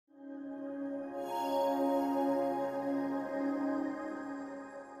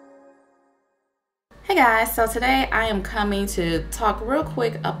guys, so today I am coming to talk real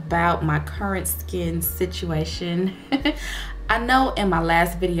quick about my current skin situation. I know in my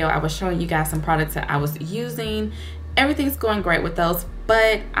last video I was showing you guys some products that I was using. Everything's going great with those,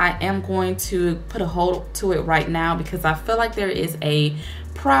 but I am going to put a hold to it right now because I feel like there is a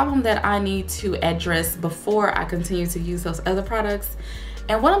problem that I need to address before I continue to use those other products.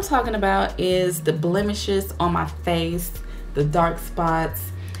 And what I'm talking about is the blemishes on my face, the dark spots.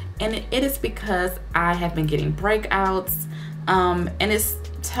 And it is because I have been getting breakouts, and it's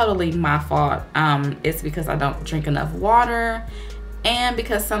totally my fault. It's because I don't drink enough water, and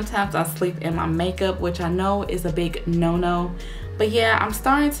because sometimes I sleep in my makeup, which I know is a big no-no. But yeah, I'm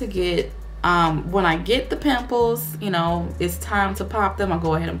starting to get, when I get the pimples, you know, it's time to pop them, I'll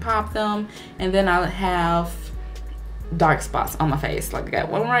go ahead and pop them, and then I'll have dark spots on my face. Like I got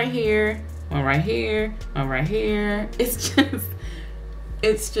one right here, one right here, one right here.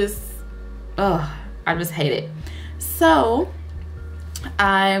 It's just, I just hate it. So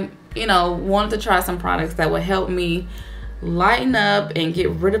I, wanted to try some products that would help me lighten up and get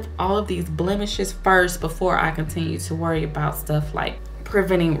rid of all of these blemishes first before I continue to worry about stuff like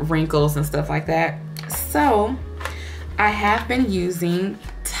preventing wrinkles and stuff like that. So I have been using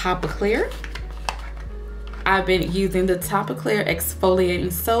Topiclear. I've been using the Topiclear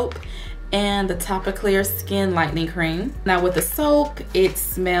Exfoliating Soap and the Topiclear Skin Lightening Cream. Now with the soap, it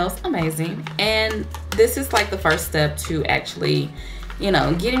smells amazing. And this is like the first step to actually,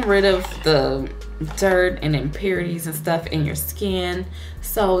 getting rid of the dirt and impurities and stuff in your skin.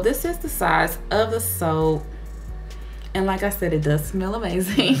 So this is the size of the soap. And like I said, it does smell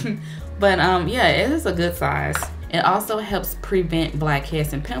amazing. But yeah, it is a good size. It also helps prevent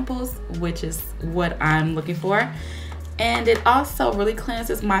blackheads and pimples, which is what I'm looking for. And it also really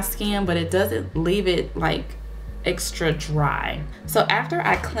cleanses my skin, but it doesn't leave it like extra dry. So after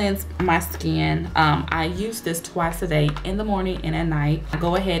I cleanse my skin, I use this twice a day, in the morning and at night. I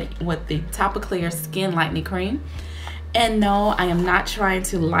go ahead with the Topiclear Skin Lightening Cream. And no, I am not trying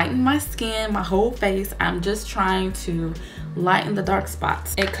to lighten my skin, my whole face. I'm just trying to lighten the dark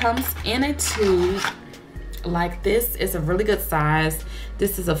spots. It comes in a tube like this. Is a really good size.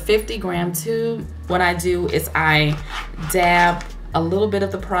 This is a 50-gram tube. What I do is I dab a little bit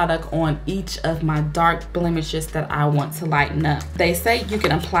of the product on each of my dark blemishes that I want to lighten up. They say you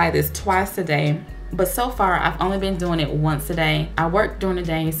can apply this twice a day, but so far I've only been doing it once a day. I work during the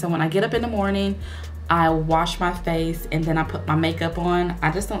day, so when I get up in the morning, I wash my face and then I put my makeup on. I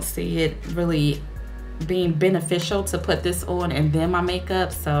just don't see it really being beneficial to put this on and then my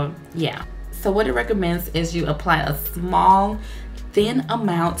makeup, so yeah. So what it recommends is you apply a small, thin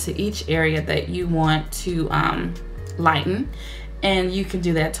amount to each area that you want to lighten, and you can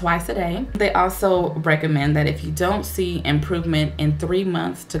do that twice a day. They also recommend that if you don't see improvement in 3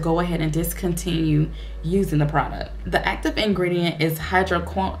 months, to go ahead and discontinue using the product. The active ingredient is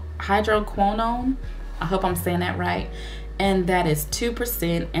hydroquinone. I hope I'm saying that right. And that is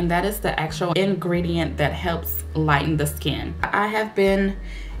 2%, and that is the actual ingredient that helps lighten the skin. I have been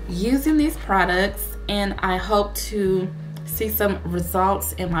using these products and I hope to see some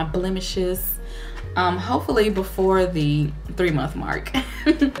results in my blemishes, hopefully before the 3-month mark.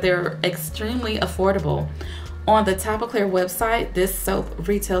 They're extremely affordable. On the Topiclear website, this soap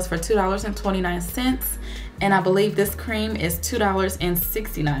retails for $2.29, and I believe this cream is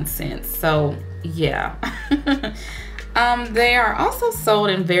 $2.69. So yeah. They are also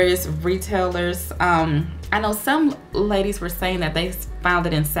sold in various retailers. I know some ladies were saying that they found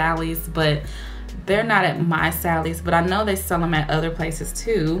it in Sally's, but they're not at my Sally's, but I know they sell them at other places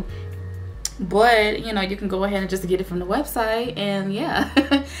too. But you can go ahead and just get it from the website, and yeah.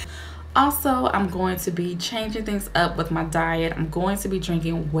 Also, I'm going to be changing things up with my diet. I'm going to be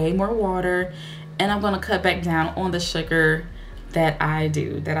drinking way more water, and I'm going to cut back down on the sugar that I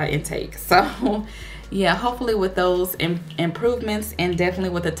intake. So yeah, hopefully with those improvements, and definitely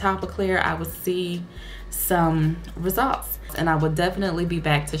with the Topiclear, I will see some results, and I will definitely be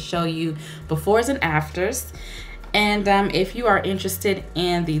back to show you befores and afters. And if you are interested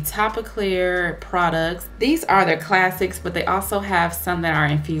in the Topiclear products, these are their classics, but they also have some that are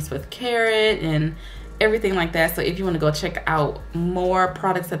infused with carrot and everything like that. So if you want to go check out more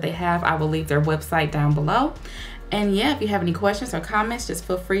products that they have, I will leave their website down below. And yeah, if you have any questions or comments, just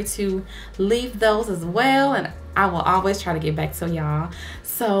feel free to leave those as well, and I will always try to get back to y'all.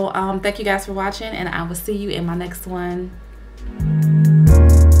 So thank you guys for watching, and I will see you in my next one.